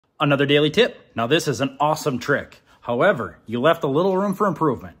Another daily tip. Now this is an awesome trick. However, you left a little room for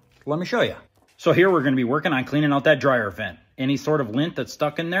improvement. Let me show you. So here we're going to be working on cleaning out that dryer vent. Any sort of lint that's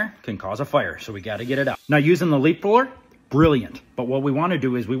stuck in there can cause a fire, so we got to get it out. Now using the leaf blower, brilliant. But what we want to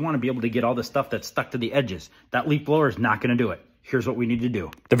do is we want to be able to get all the stuff that's stuck to the edges. That leaf blower is not going to do it. Here's what we need to do.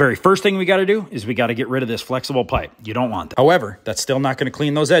 The very first thing we got to do is we got to get rid of this flexible pipe. You don't want that. However, that's still not going to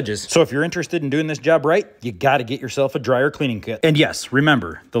clean those edges. So if you're interested in doing this job right, you got to get yourself a dryer cleaning kit. And yes,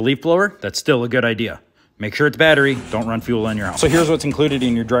 remember, the leaf blower, that's still a good idea. Make sure it's battery. Don't run fuel in your house. So here's what's included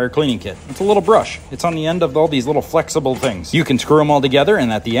in your dryer cleaning kit. It's a little brush. It's on the end of all these little flexible things. You can screw them all together,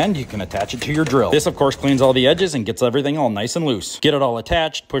 and at the end, you can attach it to your drill. This, of course, cleans all the edges and gets everything all nice and loose. Get it all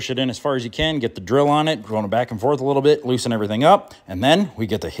attached, push it in as far as you can, get the drill on it, going back and forth a little bit, loosen everything up, and then we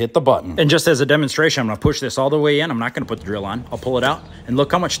get to hit the button. And just as a demonstration, I'm gonna push this all the way in. I'm not gonna put the drill on. I'll pull it out, and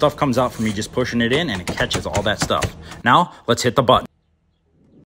look how much stuff comes out from me just pushing it in, and it catches all that stuff. Now, let's hit the button.